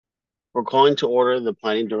We're calling to order the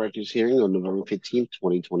Planning Director's hearing on November 15th,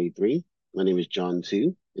 2023. My name is John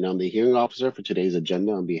Tu, and I'm the hearing officer for today's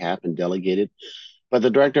agenda on behalf and delegated by the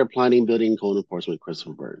Director of Planning, Building, and Code Enforcement,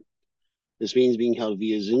 Christopher Byrd. This meeting is being held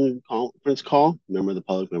via Zoom conference call. Member of the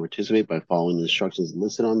public may participate by following the instructions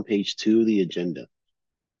listed on page 2 of the agenda.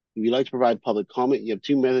 If you'd like to provide public comment, you have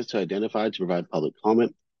two methods to identify to provide public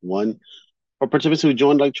comment. One, for participants who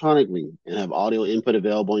joined electronically and have audio input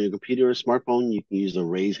available on your computer or smartphone, you can use the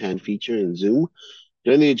raise hand feature in Zoom.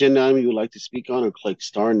 During the agenda item you would like to speak on, or click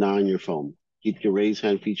star 9 on your phone. Keep your raise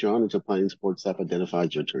hand feature on until planning support staff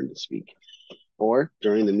identifies your turn to speak. Or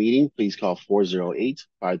during the meeting, please call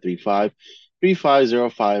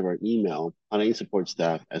 408-535-3505 or email planning support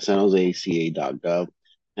staff at sanjoseca.gov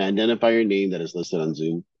and identify your name that is listed on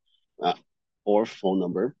Zoom or phone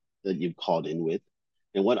number that you've called in with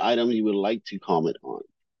and what item you would like to comment on.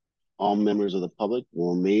 All members of the public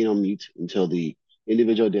will remain on mute until the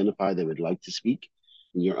individual identified that would like to speak,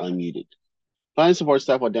 and you're unmuted. Planning support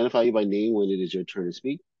staff will identify you by name when it is your turn to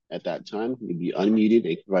speak. At that time, you'll be unmuted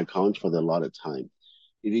and provide comments for the allotted time.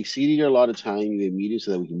 If you exceeded your allotted time, you may be muted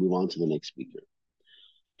so that we can move on to the next speaker.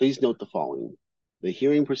 Please note the following. The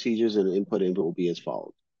hearing procedures and input will be as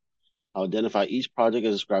follows. I'll identify each project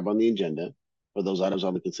as described on the agenda. For those items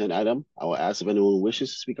on the consent item, I will ask if anyone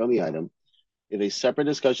wishes to speak on the item. If a separate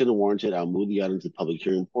discussion is warranted, I'll move the item to the public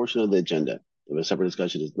hearing portion of the agenda. If a separate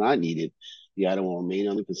discussion is not needed, the item will remain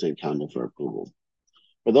on the consent calendar for approval.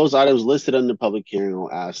 For those items listed under public hearing, I'll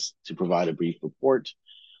ask to provide a brief report.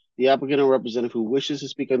 The applicant or representative who wishes to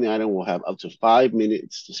speak on the item will have up to 5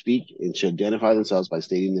 minutes to speak and should identify themselves by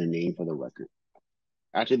stating their name for the record.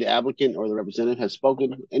 After the applicant or the representative has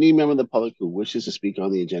spoken, any member of the public who wishes to speak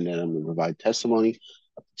on the agenda item will provide testimony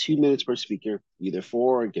up to 2 minutes per speaker, either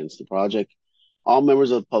for or against the project. All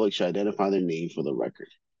members of the public should identify their name for the record.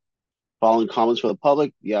 Following comments from the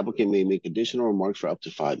public, the applicant may make additional remarks for up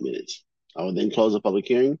to 5 minutes. I will then close the public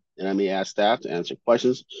hearing, and I may ask staff to answer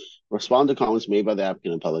questions, respond to comments made by the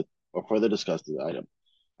applicant and public, or further discuss the item.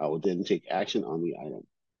 I will then take action on the item.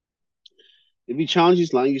 If you challenge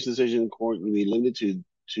this land use decision in court, you may limited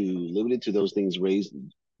to those things raised.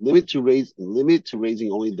 Limit to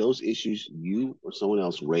raising only those issues you or someone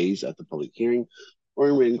else raised at the public hearing or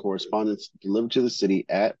in written correspondence delivered to the city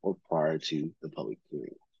at or prior to the public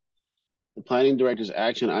hearing. The planning director's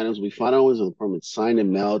action items will be final ones of the permit signed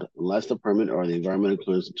and mailed unless the permit or the environmental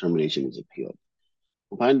clearance determination is appealed.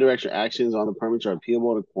 The planning director actions on the permits are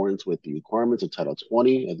appealable in accordance with the requirements of Title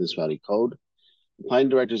 20 of this Valley Code. The planning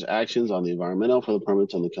director's actions on the environmental for the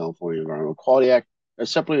permits on the California Environmental Quality Act are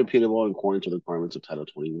separately appealable in accordance with the requirements of Title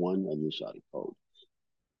 21 of the Valley Code.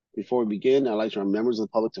 Before we begin, I'd like to remind members of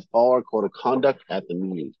the public to follow our code of conduct at the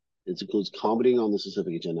meeting. This includes commenting on the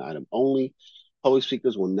specific agenda item only. Public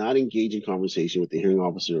speakers will not engage in conversation with the hearing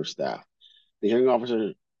officer or staff. The hearing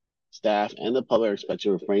officer, staff, and the public are expected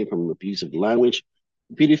to refrain from abusive language.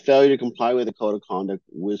 Repeated failure to comply with the code of conduct,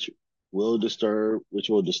 which will disturb,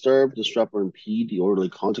 disrupt, or impede the orderly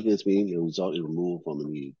conduct of this meeting and result in removal from the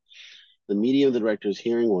meeting. The meeting of the director's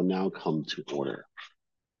hearing will now come to order.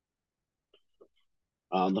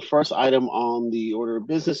 The first item on the order of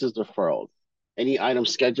business is deferral. Any item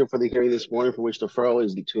scheduled for the hearing this morning for which deferral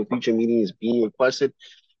is to a future meeting is being requested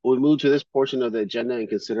will move to this portion of the agenda and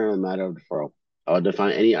consider a matter of deferral. I will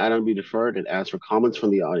define any item to be deferred and ask for comments from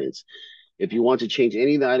the audience. If you want to change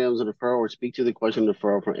any of the items of deferral or speak to the question of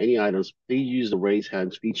deferral for any items, please use the raise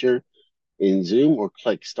hands feature in Zoom or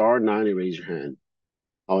click star 9 to raise your hand.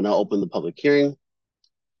 I will now open the public hearing.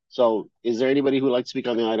 So is there anybody who would like to speak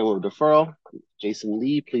on the item of deferral? Jason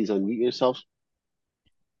Lee, please unmute yourself.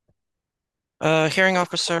 Hearing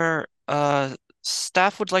officer,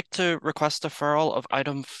 staff would like to request deferral of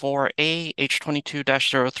item 4A,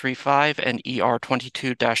 H22-035 and ER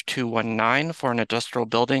 22-219 for an industrial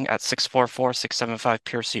building at 644-675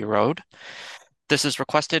 Piercy Road. This is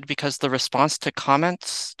requested because the response to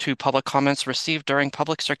public comments received during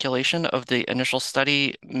public circulation of the initial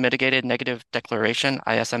study mitigated negative declaration,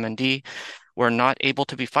 ISMND, were not able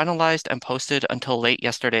to be finalized and posted until late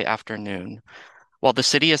yesterday afternoon. While the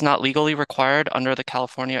city is not legally required under the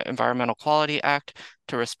California Environmental Quality Act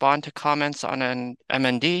to respond to comments on an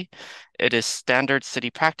MND, it is standard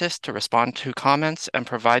city practice to respond to comments and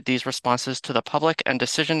provide these responses to the public and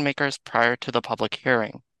decision makers prior to the public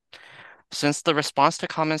hearing. Since the response to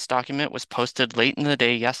comments document was posted late in the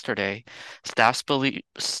day yesterday, staff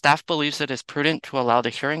believes it is prudent to allow the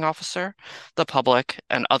hearing officer, the public,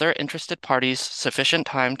 and other interested parties sufficient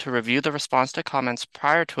time to review the response to comments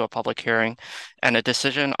prior to a public hearing and a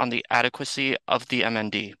decision on the adequacy of the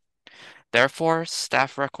MND. Therefore,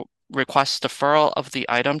 staff request deferral of the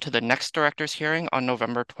item to the next director's hearing on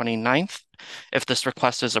November 29th. If this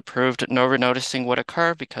request is approved, no renoticing would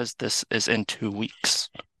occur because this is in 2 weeks.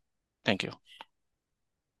 Thank you.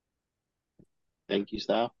 Thank you,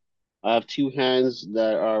 staff. I have two hands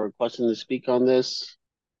that are requesting to speak on this.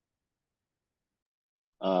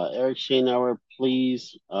 Eric Schoenauer,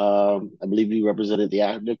 please. I believe you represented the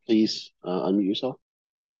applicant. Please unmute yourself.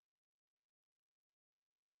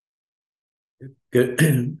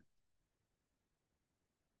 Good.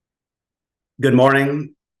 Good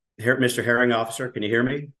morning, Mr. Hearing Officer. Can you hear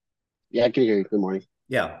me? Yeah, I can hear you. Good morning.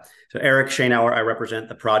 Yeah. So Eric Schoenauer, I represent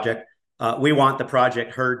the project. We want the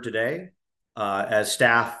project heard today. As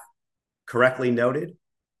staff correctly noted,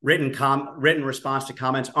 written response to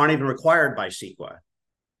comments aren't even required by CEQA.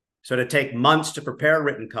 So to take months to prepare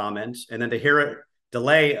written comments and then to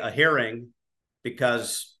delay a hearing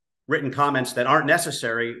because written comments that aren't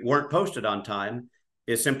necessary weren't posted on time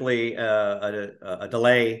is simply a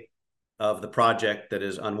delay of the project that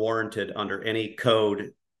is unwarranted under any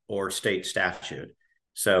code or state statute.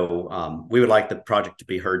 So we would like the project to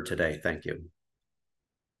be heard today. Thank you.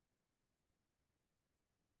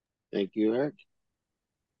 Thank you, Eric.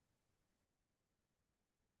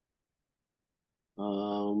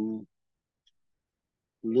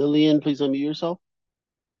 Lillian, please unmute yourself.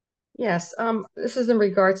 Yes, this is in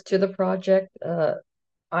regards to the project.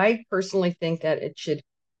 I personally think that it should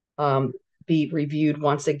be reviewed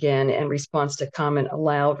once again in response to comment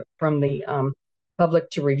allowed from the public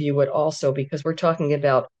to review it also, because we're talking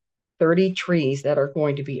about 30 trees that are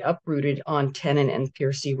going to be uprooted on Tennant and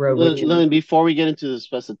Piercy Road. Lillian, before we get into the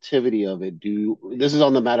specificity of it, this is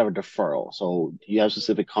on the matter of deferral. So do you have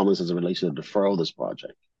specific comments as it relates to the deferral of this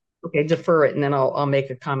project? Okay, defer it, and then I'll make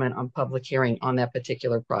a comment on public hearing on that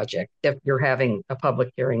particular project. If you're having a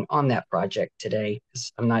public hearing on that project today,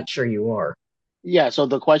 because I'm not sure you are. Yeah, so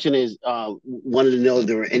the question is, wanted to know if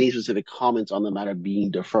there were any specific comments on the matter being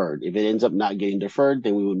deferred. If it ends up not getting deferred,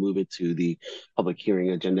 then we would move it to the public hearing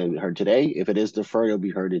agenda we heard today. If it is deferred, it'll be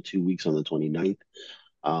heard in 2 weeks on the 29th,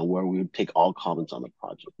 where we would take all comments on the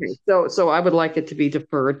project. Okay, so I would like it to be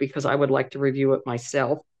deferred because I would like to review it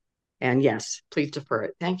myself. And yes, please defer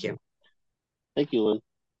it. Thank you. Thank you, Lynn.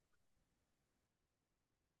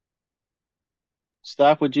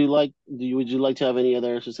 Staff, would you like to have any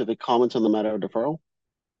other specific comments on the matter of deferral?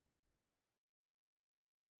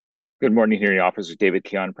 Good morning, hearing officer David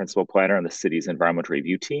Keon, principal planner on the city's environmental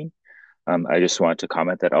review team. I just want to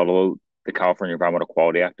comment that although the California Environmental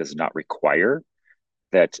Quality Act does not require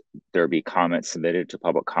that there be comments submitted to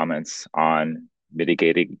public comments on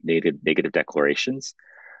mitigating negative declarations,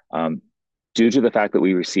 due to the fact that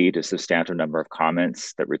we received a substantial number of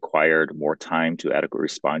comments that required more time to adequately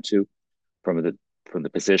respond to from the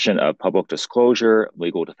position of public disclosure,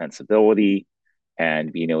 legal defensibility,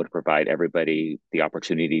 and being able to provide everybody the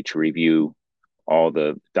opportunity to review all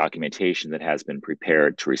the documentation that has been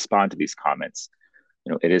prepared to respond to these comments.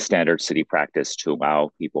 It is standard city practice to allow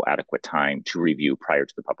people adequate time to review prior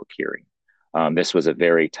to the public hearing. This was a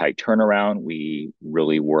very tight turnaround. We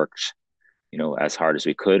really worked, as hard as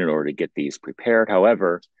we could in order to get these prepared.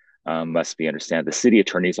 However, must be understood, the city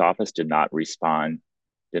attorney's office did not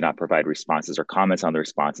provide responses or comments on the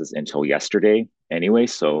responses until yesterday anyway.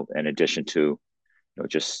 So in addition to,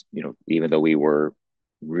 even though we were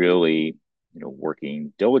really,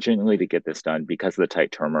 working diligently to get this done, because of the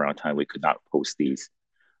tight turnaround time, we could not post these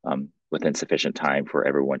within sufficient time for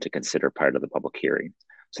everyone to consider prior to the public hearing.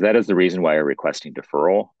 So that is the reason why we're requesting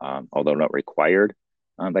deferral, although not required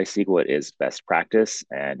by CEQA. It is best practice,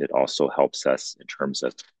 and it also helps us in terms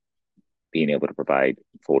of being able to provide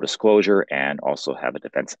full disclosure and also have a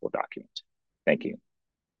defensible document. Thank you.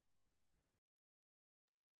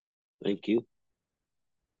 Thank you.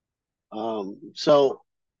 While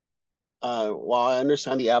I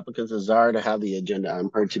understand the applicant's desire to have the agenda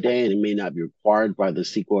item heard today, and it may not be required by the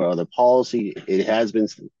CEQA or the policy, it has been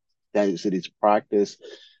standard city's practice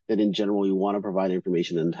that in general, we want to provide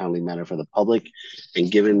information in a timely manner for the public.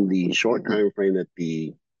 And given the short time frame that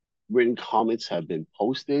the written comments have been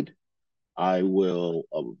posted, I will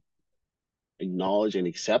acknowledge and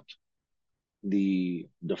accept the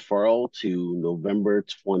deferral to November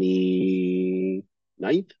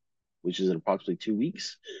 29th, which is in approximately 2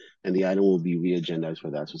 weeks, and the item will be re-agendized for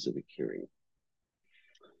that specific hearing.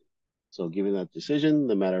 So given that decision,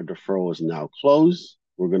 the matter of deferral is now closed.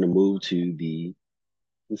 We're going to move to the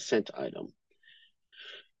consent item.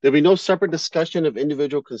 There'll be no separate discussion of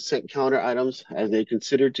individual consent calendar items, as they're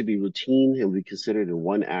considered to be routine and will be considered in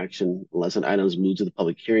one action unless an item is moved to the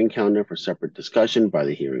public hearing calendar for separate discussion by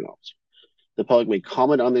the hearing officer. The public may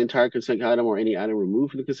comment on the entire consent item or any item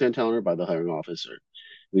removed from the consent calendar by the hearing officer.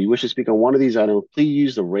 If you wish to speak on one of these items, please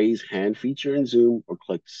use the raise hand feature in Zoom or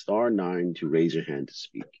click *9 to raise your hand to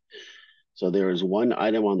speak. So there is one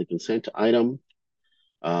item on the consent item.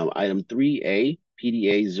 Item 3A,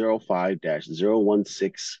 PDA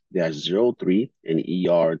 05-016-03 and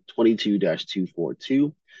ER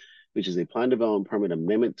 22-242, which is a plan development permit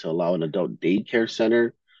amendment to allow an adult daycare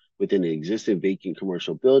center within an existing vacant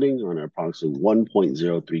commercial building on an approximately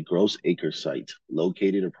 1.03 gross acre site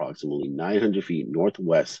located approximately 900 feet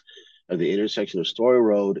northwest of the intersection of Story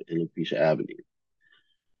Road and Lucretia Avenue.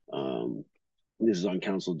 This is on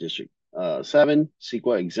Council District 7,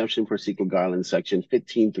 CEQA exemption for CEQA guidelines section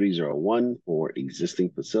 15301 for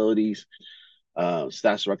existing facilities.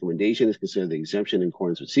 Staff's recommendation is consider the exemption in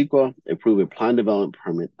accordance with CEQA, approve a plan development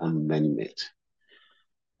permit amendment.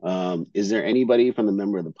 Is there anybody from the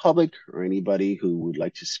member of the public or anybody who would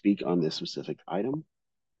like to speak on this specific item?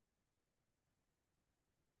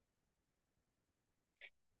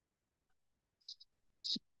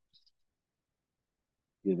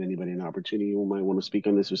 Give anybody an opportunity who might want to speak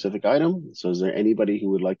on this specific item. So is there anybody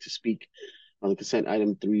who would like to speak on the consent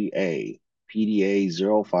item 3A, PDA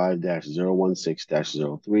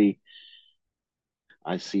 05-016-03?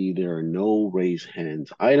 I see there are no raised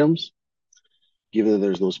hands items. Given that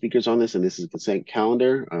there's no speakers on this and this is a consent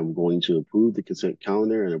calendar, I'm going to approve the consent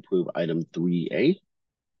calendar and approve item 3A.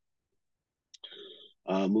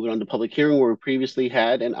 Moving on to public hearing, where we previously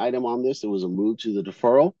had an item on this. It was a move to the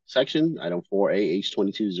deferral section, item 4A,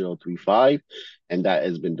 H22035, and that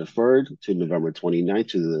has been deferred to November 29th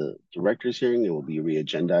to the director's hearing. It will be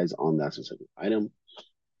re-agendized on that specific item.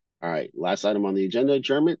 All right, last item on the agenda,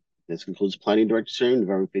 adjournment. This concludes planning director's hearing,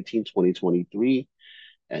 November 15, 2023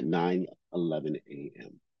 at 9:11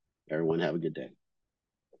 a.m. Everyone have a good day.